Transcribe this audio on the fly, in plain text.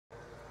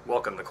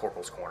Welcome to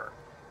Corporals Corner.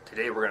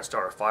 Today we're going to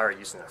start a fire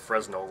using a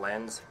Fresnel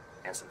lens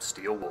and some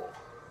steel wool.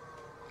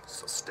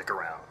 So stick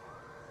around.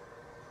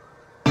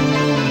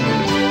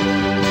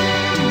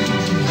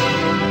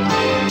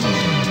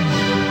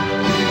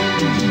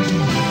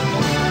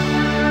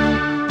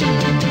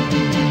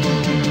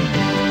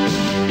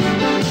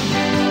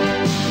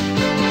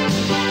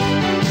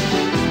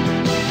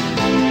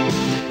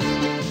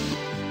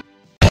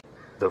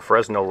 The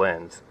Fresnel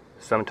lens,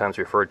 sometimes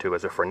referred to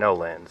as a Fresnel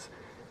lens,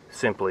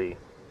 simply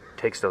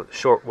takes the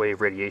shortwave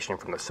radiation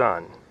from the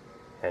sun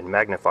and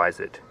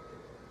magnifies it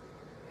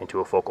into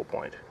a focal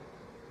point.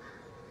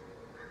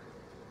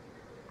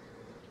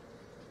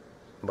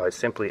 By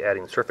simply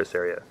adding surface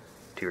area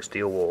to your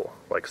steel wool,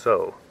 like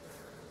so,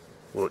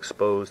 we'll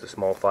expose the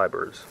small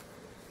fibers.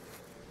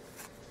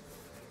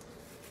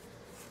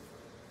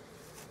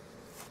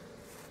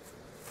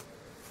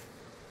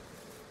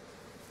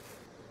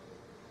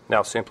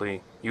 Now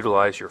simply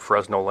utilize your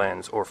Fresnel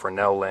lens or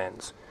Fresnel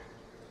lens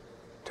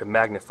to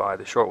magnify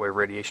the shortwave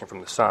radiation from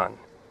the sun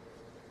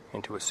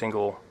into a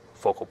single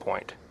focal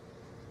point.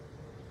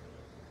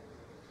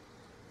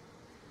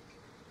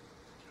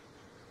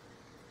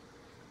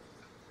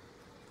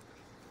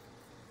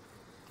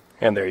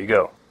 And there you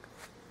go.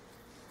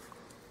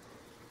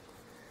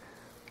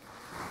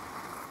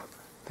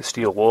 The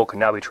steel wool can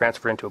now be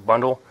transferred into a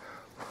bundle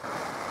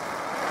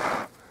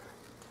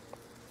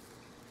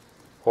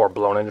or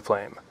blown into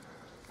flame.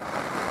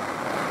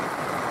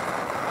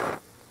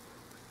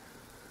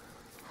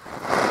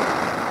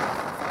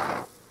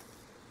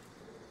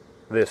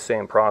 This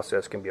same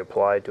process can be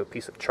applied to a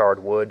piece of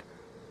charred wood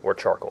or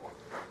charcoal.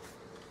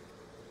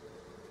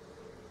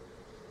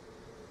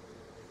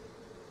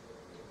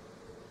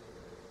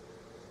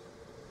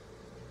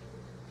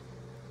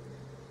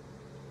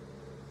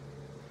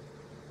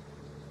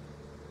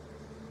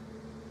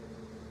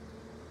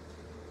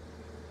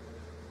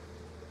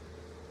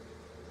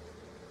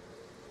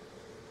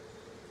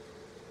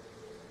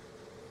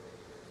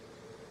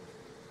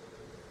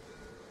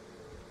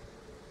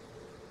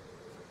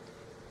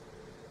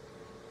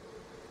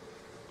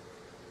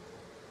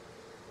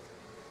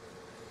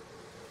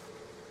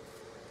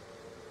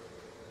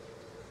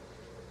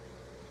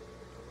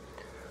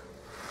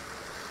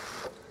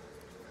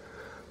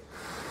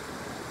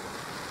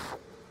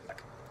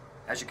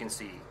 As you can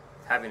see,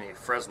 having a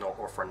Fresnel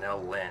or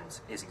Fresnel lens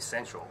is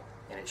essential,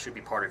 and it should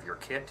be part of your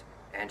kit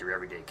and your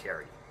everyday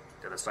carry.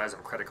 They're the size of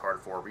a credit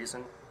card for a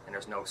reason, and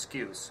there's no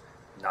excuse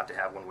not to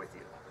have one with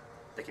you.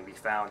 They can be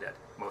found at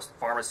most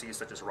pharmacies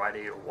such as Rite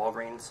Aid or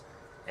Walgreens,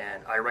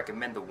 and I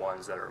recommend the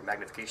ones that are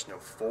magnification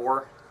of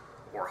 4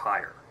 or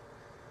higher.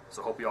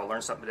 So hope you all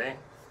learned something today.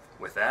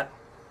 With that,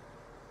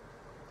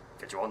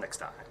 catch you all next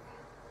time.